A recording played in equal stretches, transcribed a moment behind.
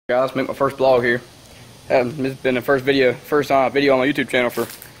Guys, make my first vlog here. This has been the first video on my YouTube channel for,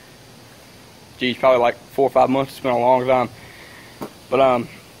 geez, probably like 4 or 5 months. It's been a long time. But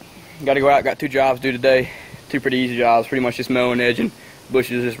got to go out. Got 2 jobs due today. 2 pretty easy jobs. Pretty much just mowing, edging,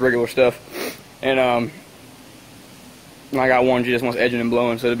 bushes, just regular stuff. And I got one just wants edging and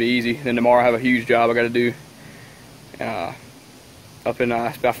blowing, so it'll be easy. Then tomorrow I have a huge job I got to do. Up in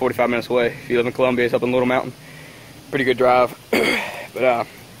it's about 45 minutes away. If you live in Columbia, it's up in Little Mountain. Pretty good drive. But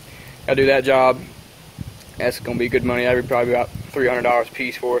I do that job. That's gonna be good money. That'd be probably about $300 a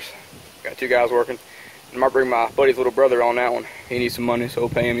piece for us. Got 2 guys working. And I might bring my buddy's little brother on that one. He needs some money, so we'll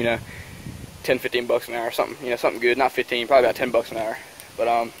pay him, you know, 10, 15 bucks an hour or something. You know, something good. Not 15, probably about 10 bucks an hour.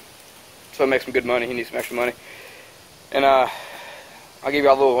 But so it makes some good money. He needs some extra money. And I'll give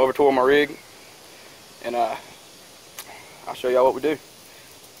y'all a little over tour of my rig. And I'll show y'all what we do.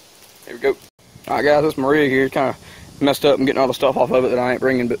 Here we go. Alright guys, this is my rig here. Kind of messed up and getting all the stuff off of it that I ain't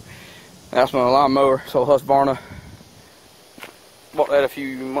bringing, but that's my lawn mower. So Husqvarna. Bought that a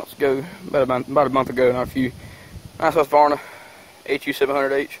few months ago, about a month ago, not a few. Nice Husqvarna, HU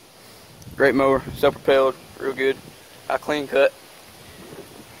 700H. Great mower, self-propelled, real good. Got a clean cut.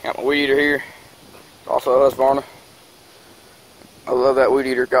 Got my weed eater here. It's also a Husqvarna. I love that weed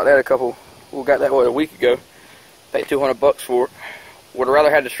eater. Got that got that a week ago. Paid 200 bucks for it. Would have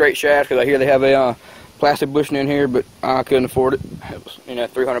rather had the straight shaft because I hear they have a plastic bushing in here, but I couldn't afford it. It was, you know,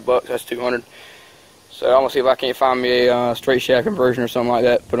 300 bucks. That's 200. So I'm gonna see if I can't find me a straight shaft conversion or something like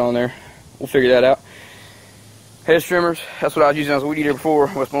that. Put on there. We'll figure that out. Hedge trimmers. That's what I was using as a weed eater before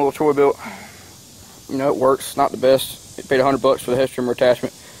with my little Troy built. You know, it works. Not the best. It paid 100 bucks for the hedge trimmer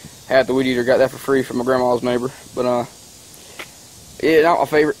attachment. Had the weed eater. Got that for free from my grandma's neighbor. But yeah, not my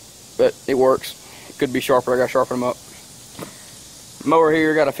favorite, but it works. It could be sharper. I gotta sharpen them up. Mower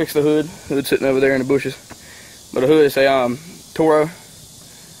here, gotta fix the hood. Hood sitting over there in the bushes. But the hood is a Toro,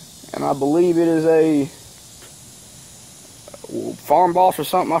 and I believe it is a Farm Boss or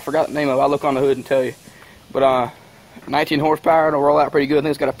something. I forgot the name of it. I'll look on the hood and tell you. But 19 horsepower. It'll roll out pretty good. I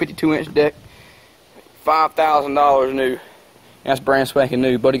think it's got a 52-inch deck. $5,000 new. That's brand spanking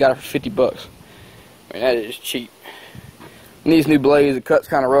new. Buddy got it for 50 bucks. I mean, that is cheap. It needs new blades. The cut's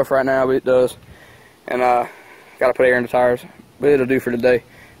kind of rough right now, but it does. And gotta put air in the tires. But it'll do for today.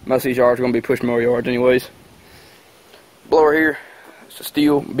 Most of these yards are going to be push mower yards anyways. Blower here. It's a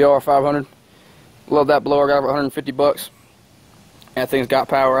Steel BR 500. Love that blower. Got it for 150 bucks. That thing's got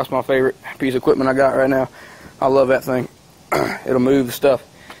power. That's my favorite piece of equipment I got right now. I love that thing. It'll move the stuff.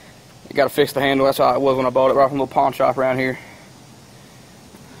 You got to fix the handle. That's how it was when I bought it right from a little pawn shop around here.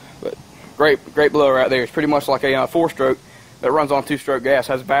 But great blower right there. It's pretty much like a 4-stroke that runs on 2-stroke gas.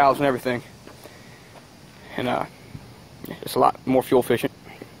 Has valves and everything. And it's a lot more fuel efficient.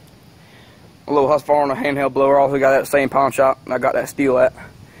 A little Husqvarna handheld blower. Also got that same pawn shop, and I got that Steel at.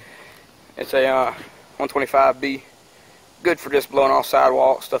 It's a 125B. Good for just blowing off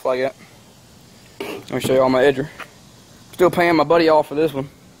sidewalks, stuff like that. Let me show you all my edger. Still paying my buddy off for this one.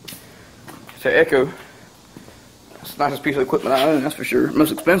 It's an Echo. It's the nicest piece of equipment I own, that's for sure.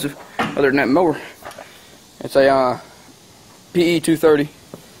 Most expensive, other than that mower. It's a PE 230.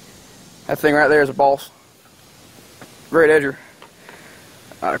 That thing right there is a boss. Great edger.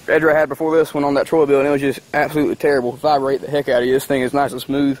 Edger I had before this one on that Troy build, and it was just absolutely terrible. Vibrate the heck out of you. This thing is nice and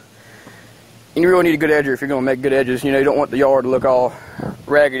smooth. And you really need a good edger if you're going to make good edges. You know, you don't want the yard to look all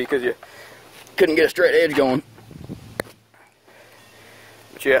raggedy because you couldn't get a straight edge going.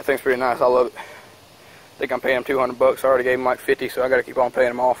 But yeah, that thing's pretty nice. I love it. I think I'm paying him 200 bucks. I already gave him like 50, so I got to keep on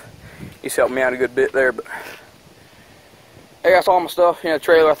paying him off. He's helping me out a good bit there. But hey, that's all my stuff. You know, the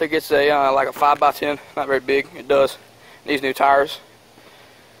trailer, I think it's a like a 5x10. Not very big. It does. Needs new tires.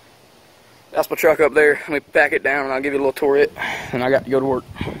 That's my truck up there. Let me pack it down and I'll give you a little tour of it. And I got to go to work.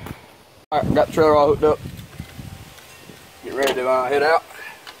 Alright, got the trailer all hooked up. Get ready to head out.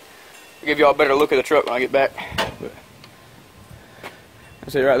 I'll give y'all a better look at the truck when I get back. But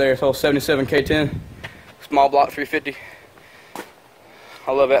that's it right there. It's all 77K10. Small block 350.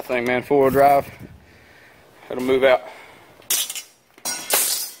 I love that thing, man. 4-wheel drive. It'll move out.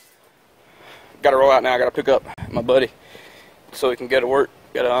 Got to roll out now. I got to pick up my buddy so he can get to work.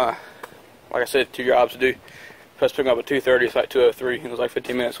 Got to, like I said, 2 jobs to do. Plus picking up at 2:30. It's like 2:03. It was like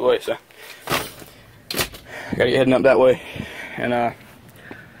 15 minutes away, so got to get heading up that way. And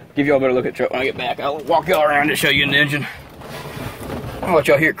give y'all a better look at the truck when I get back. I'll walk y'all around to show you the engine. I'll let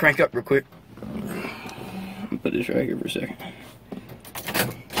y'all hear it crank up real quick. Put this right here for a second.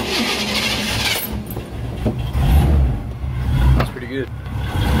 That's pretty good.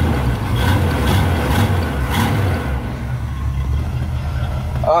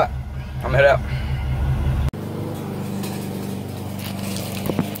 Alright, I'm head out.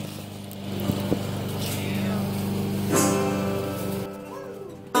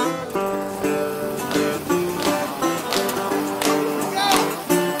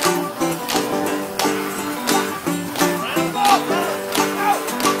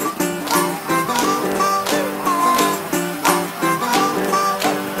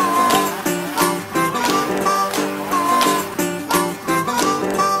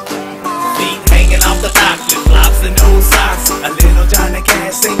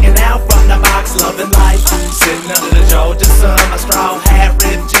 man singing out from the box, loving life. Sitting under the Georgia sun, my straw hat,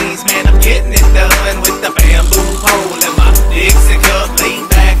 ripped jeans, man, I'm getting it done with the bamboo pole and my Dixie cup, lean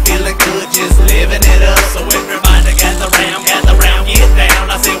back, feeling good, just living it up. So everybody gather round, get down.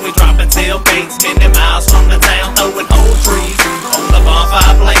 I said we dropping tailgates, many miles from the town, throwing whole trees on the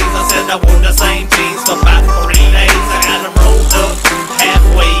bonfire blaze. I said I wore the same jeans for about 3 days. I got them rolled up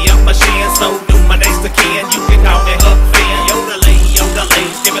halfway up my shin, so do my next of kin. You can call me Huck Finn.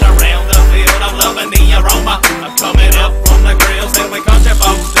 Yodeling, give it around the field. I'm loving the aroma. I'm coming up from the grills, and we country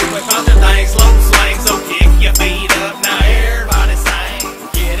folks doing country things, slow slang. So kick your feet up now, everybody sing.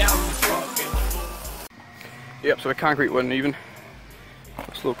 Get out the truck and Yep, so the concrete wasn't even.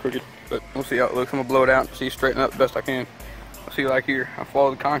 It's a little crooked, but we'll see how it looks. I'm gonna blow it out and see, straighten it up the best I can. See, like here, I follow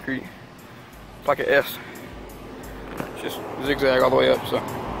the concrete. It's like an S. It's just zigzag all the way up, so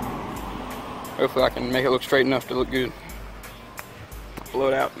hopefully I can make it look straight enough to look good. Blow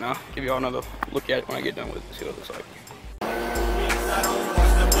it out, and I'll give you all another look at it when I get done with it, see what it looks like. I don't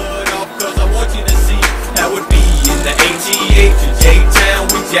wash the mud off, cause I want you to see how it be in the ATH and J-Town.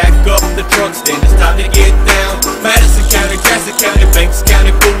 We jack up the trucks, then it's time to get down. Madison County, Jackson County, Banks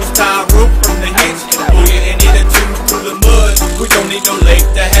County, Fools, tie rope from the hitch. Pull you in a tube through the mud. We don't need no lake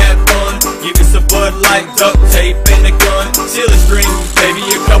to have fun. Give us a Bud Light, duct tape, and a gun. Silly string, maybe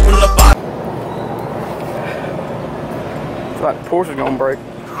a couple of bottles. Like the Porsche is gonna break.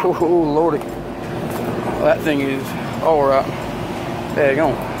 Oh lordy. Well, that thing is all right. There you go.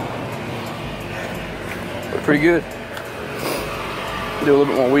 Look pretty good. Do a little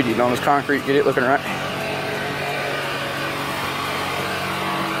bit more weed eating on this concrete, get it looking right.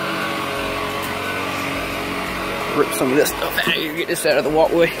 Rip some of this stuff out of here, get this out of the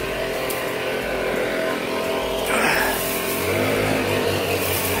walkway.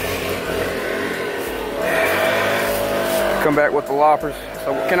 Come back with the loppers.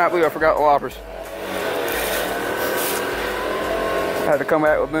 So I cannot believe I forgot the loppers. I had to come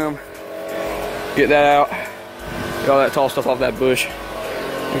back with them, get that out, get all that tall stuff off that bush,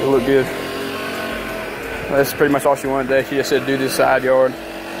 make it look good. That's pretty much all she wanted today. She just said do this side yard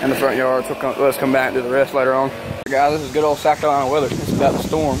and the front yard, so let us come back and do the rest later on. Guys, this is good old South Carolina weather. It's about to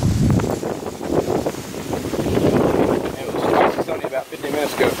storm. It was nice sunny about 15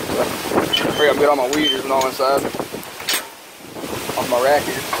 minutes ago. So I figured I'd get all my weeders and all inside. Off my rack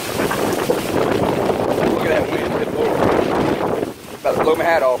here. Look at that wind, good lord. About to blow my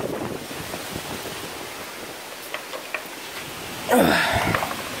hat off.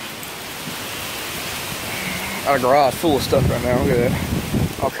 Got a garage full of stuff right now, look at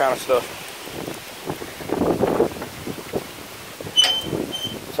that. All kind of stuff.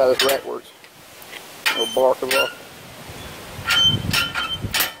 That's how this rack works. Little bar comes off.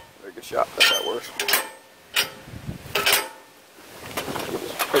 Very good shot, that's how it works.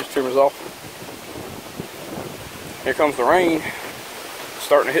 Edge trimmers off. Here comes the rain.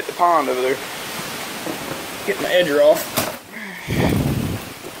 Starting to hit the pond over there. Getting the edger off.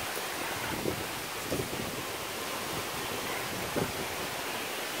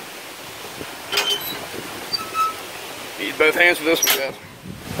 Need both hands for this one, guys.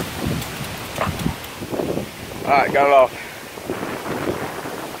 Alright, got it off.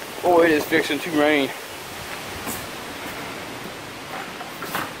 Boy, it is fixing to rain.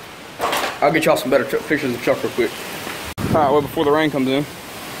 I'll get y'all some better pictures of the truck real quick. Alright, well, before the rain comes in,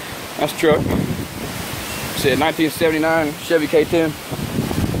 that's the truck. It's a 1979 Chevy K10.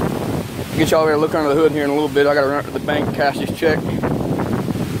 I'll get y'all there to look under the hood here in a little bit. I gotta run up to the bank and cash this check.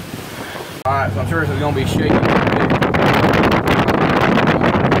 Alright, so I'm sure this is gonna be shaky.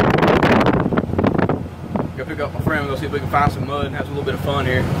 Go pick up my friend and go see if we can find some mud and have a little bit of fun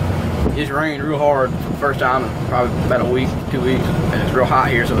here. It's rained real hard for the first time in probably about a week, 2 weeks, and it's real hot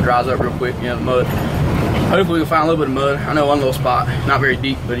here, so it dries up real quick, you know, the mud. Hopefully we'll find a little bit of mud. I know one little spot, not very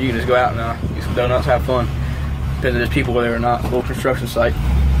deep, but you can just go out and get some donuts, have fun. Depends if there's people there or not. A little construction site.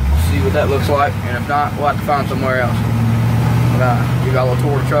 See what that looks like, and if not, we'll have to find somewhere else. But you got a little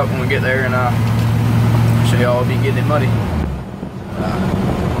tour of the truck when we get there, and show y'all be getting it muddy.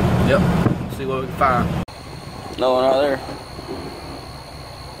 Yep, see what we can find. No one out there.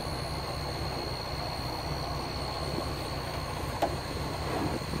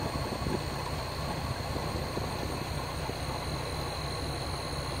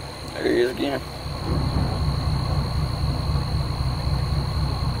 There he is again.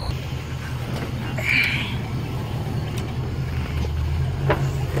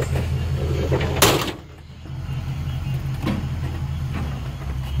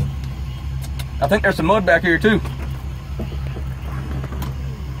 I think there's some mud back here too.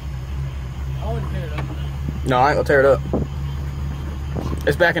 I wouldn't tear it up. No, I ain't gonna tear it up.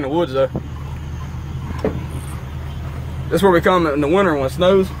 It's back in the woods though. This is where we come in the winter when it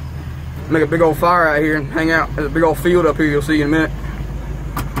snows. Make a big old fire out here and hang out. There's a big old field up here you'll see in a minute.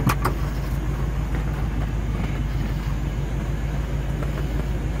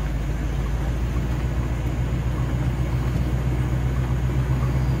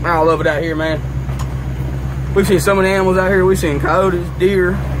 I love it out here, man. We've seen so many animals out here. We've seen coyotes,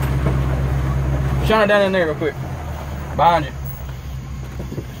 deer. Shine it down in there real quick. Behind you.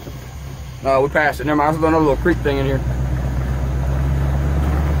 No, we passed it. Never mind. There's another little creek thing in here.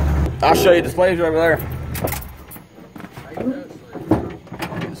 I'll show you the slaves over there.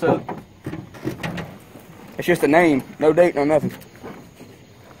 So, it's just a name. No date, no nothing.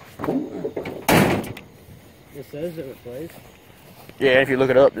 It says it was slaves. Yeah, if you look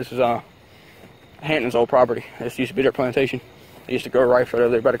it up, this is Hampton's old property. This used to be their plantation. They used to grow rice right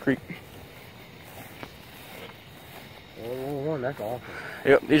over there by the creek. World War I, that's awesome.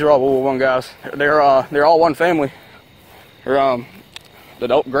 Yep, these are all World War I guys. They're all one family. The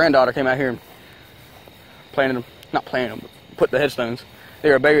granddaughter came out here and planted them, not planted them, but put the headstones. They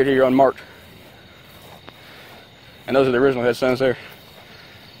were buried here unmarked. And those are the original headstones there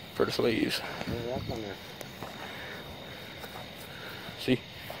for the slaves. Yeah, that's on there. See?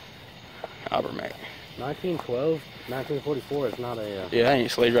 Albermac. 1912, 1944 is not a... Yeah, that ain't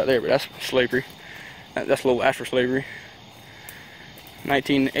slavery right there, but that's slavery. That's a little after slavery.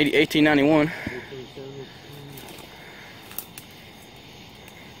 1891. 1817.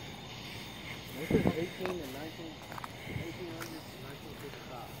 This is 18 and 19, 1800 to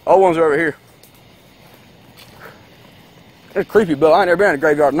 1955. Old ones are over here. It's creepy, Bill. I ain't never been in a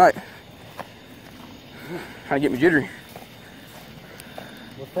graveyard at night. Trying to get me jittery.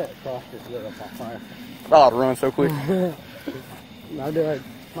 What's that cross just lit up on fire? I ought to run so quick. I do like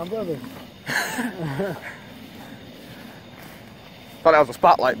my brother. Thought that was a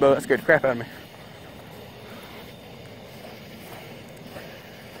spotlight, Bo. That scared the crap out of me.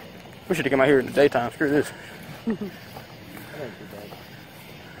 We should have come out here in the daytime. Screw this.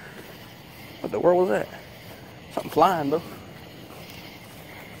 What the world was that? Something flying, Bo.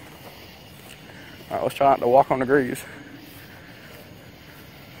 Alright, let's try not to walk on the graves.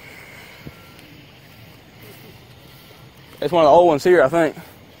 It's one of the old ones here, I think.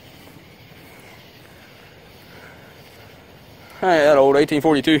 Hey, that old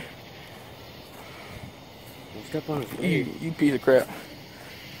 1842. Step on his leg. You piece of crap.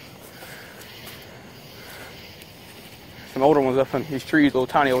 Some older ones up in these trees, little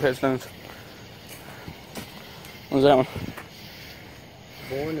tiny old headstones. What's that one?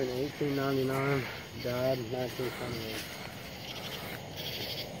 Born in 1899, died in 1928.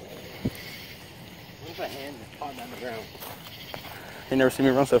 What if a hand just popped down the ground? You never see me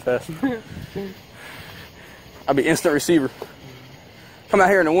run so fast. I'll be instant receiver. Come out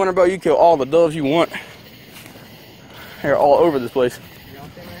here in the winter, bro, you kill all the doves you want. They're all over this place. Y'all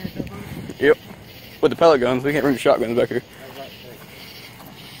stay right here, step on it? Yep. With the pellet guns, we can't bring the shotguns back here.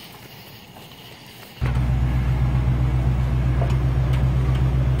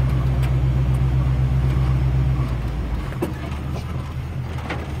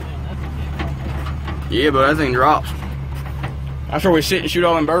 Yeah, but that thing drops. That's where we sit and shoot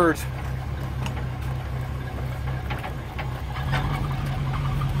all them birds.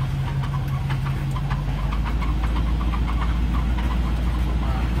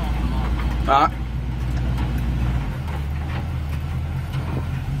 Alright.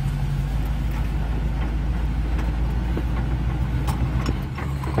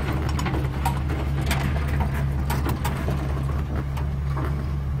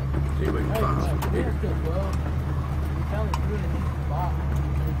 See if we can find some deer.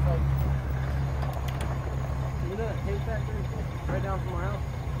 Right down from our house.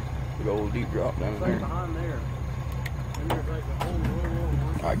 Big old deep drop down It's in like there. behind there. And there's like a whole row.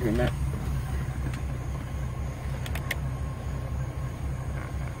 Alright, give me that.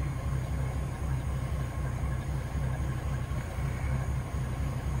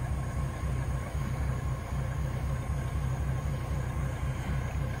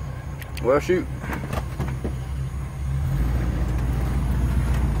 Well, shoot.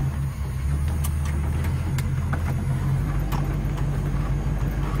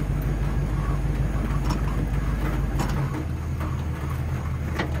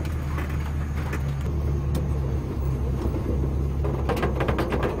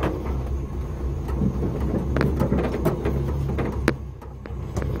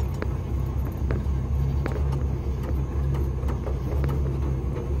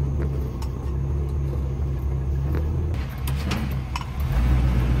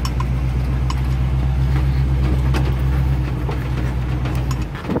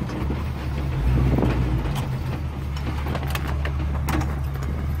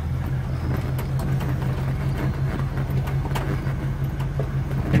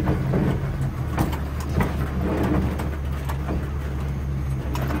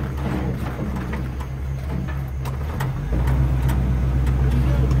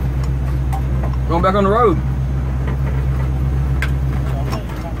 Going back on the road.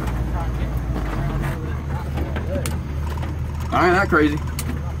 I ain't that crazy.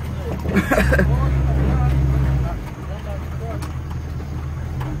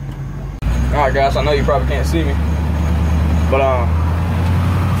 Alright guys, I know you probably can't see me, but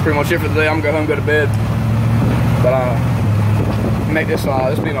that's pretty much it for the day. I'm gonna go home, go to bed. But make this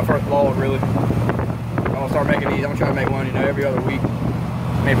this will be my first vlog really. I'm gonna start making these. I'm gonna try to make one, you know, every other week.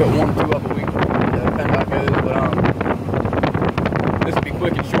 Maybe put 1 or 2 up a week, depending how it goes. But this will be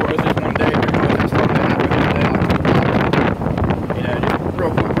quick and short. This is one day. Pretty much that's something that happened today. You know, just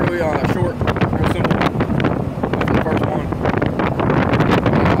real quick, really short, real simple. This is the first one.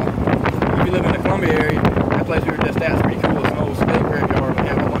 If you live in the Columbia area, that place we were just at is pretty cool. It's an old slave graveyard. We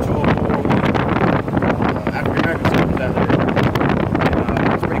have a bunch of old World War I African American soldiers out there.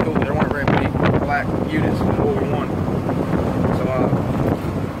 And it's pretty cool. There weren't very many black units in World War I. So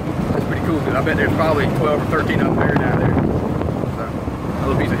that's pretty cool. I bet there's probably 12 or 13 of them buried down there. So a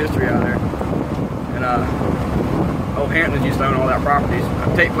little piece of history out there. And old Hamptons used to own all that properties.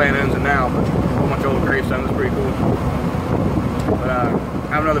 Tate Plant owns it now, but a whole bunch of old gravestones is pretty cool. But I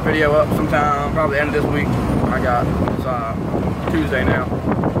have another video up sometime, probably the end of this week. It's Tuesday now.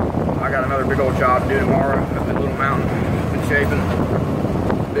 I got another big old job to do tomorrow up at Little Mountain. Been shaping.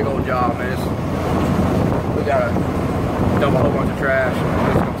 Big old job, man. We gotta dump a whole bunch of trash.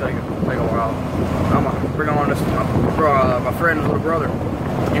 It's gonna take a while. I'm gonna bring on this my friend's little brother.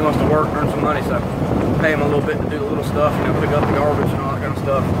 He wants to work, earn some money, so pay him a little bit to do the little stuff, you know, pick up the garbage and all that kind of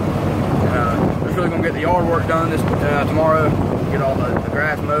stuff. And just really gonna get the yard work done this tomorrow. Get all the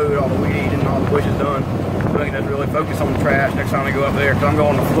grass mowed, all the weed eating, all the bushes done. So I can just really focus on the trash next time we go up there. Cause I'm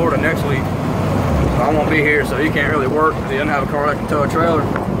going to Florida next week. So I won't be here, so he can't really work because he doesn't have a car that can tow a trailer.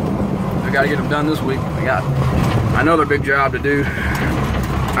 We got to get them done this week. We got another big job to do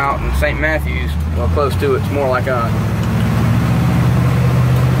out in St. Matthews, well, close to it. It's more like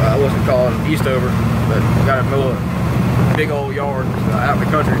what's it called, Eastover, but we got to mow a big old yard out in the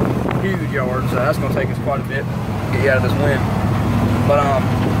country, huge yard. So that's going to take us quite a bit to get you out of this wind. But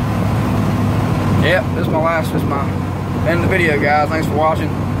yeah, this is my end of the video, guys. Thanks for watching.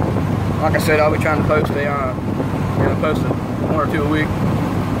 Like I said, I'll be trying to post post 1 or 2 a week.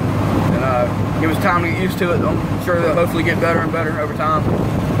 And give us time to get used to it. I'm sure they'll hopefully get better and better over time.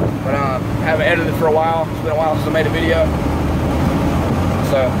 But I haven't edited for a while. It's been a while since I made a video.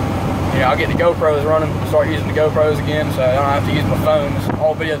 So, yeah, I'll get the GoPros running, start using the GoPros again, so I don't have to use my phone.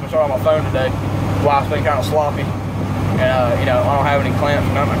 All videos have been started on my phone today. While it's been kind of sloppy. And, you know, I don't have any clamps.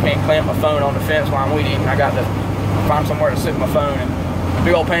 I can't clamp my phone on the fence while I'm weed eating. I got to find somewhere to sit my phone. And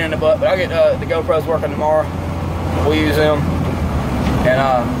big old pain in the butt. But I'll get the GoPros working tomorrow. We'll use them. And,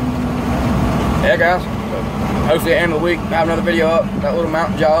 yeah, guys. So hopefully at the end of the week, I have another video up. That Little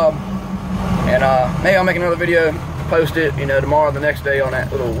Mountain job. And maybe I'll make another video, post it, you know, tomorrow or the next day on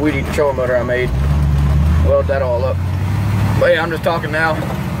that little weed eating trolling motor I made. Weld that all up. But yeah, I'm just talking now.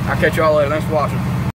 I'll catch y'all later. Thanks for watching.